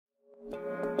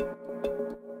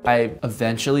I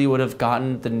eventually would have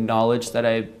gotten the knowledge that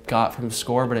I got from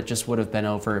SCORE, but it just would have been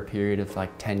over a period of like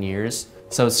 10 years.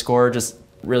 So SCORE just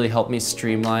really helped me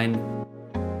streamline.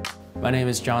 My name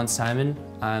is John Simon.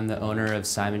 I'm the owner of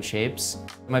Simon Shapes.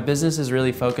 My business is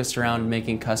really focused around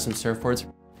making custom surfboards.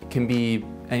 It can be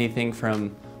anything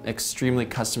from extremely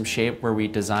custom shape where we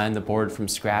design the board from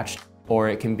scratch, or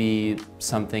it can be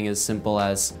something as simple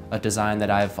as a design that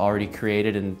I've already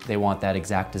created and they want that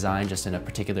exact design just in a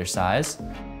particular size.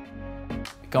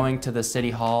 Going to the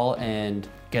city hall and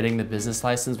getting the business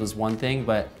license was one thing,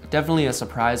 but definitely a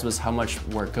surprise was how much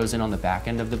work goes in on the back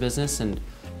end of the business and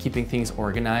keeping things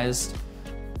organized.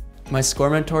 My SCORE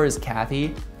mentor is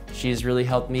Kathy. She's really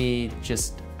helped me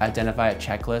just identify a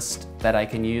checklist that I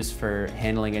can use for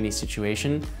handling any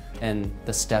situation and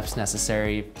the steps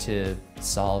necessary to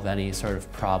solve any sort of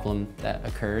problem that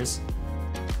occurs.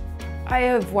 I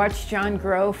have watched John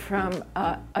grow from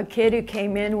a kid who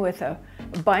came in with a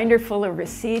binder full of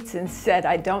receipts and said,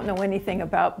 "I don't know anything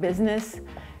about business,"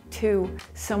 to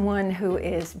someone who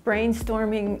is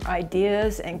brainstorming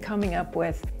ideas and coming up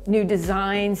with new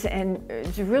designs and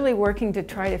is really working to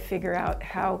try to figure out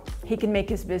how he can make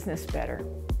his business better.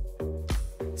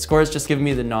 SCORE has just given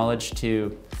me the knowledge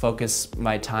to focus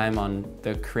my time on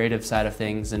the creative side of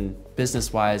things, and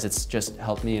business-wise it's just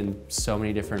helped me in so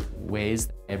many different ways.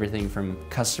 Everything from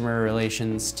customer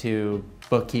relations to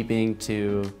bookkeeping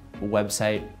to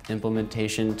website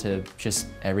implementation to just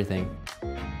everything.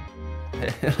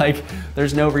 Like,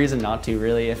 there's no reason not to,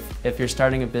 really. If you're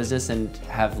starting a business and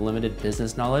have limited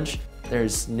business knowledge,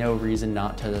 there's no reason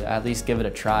not to at least give it a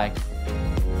try.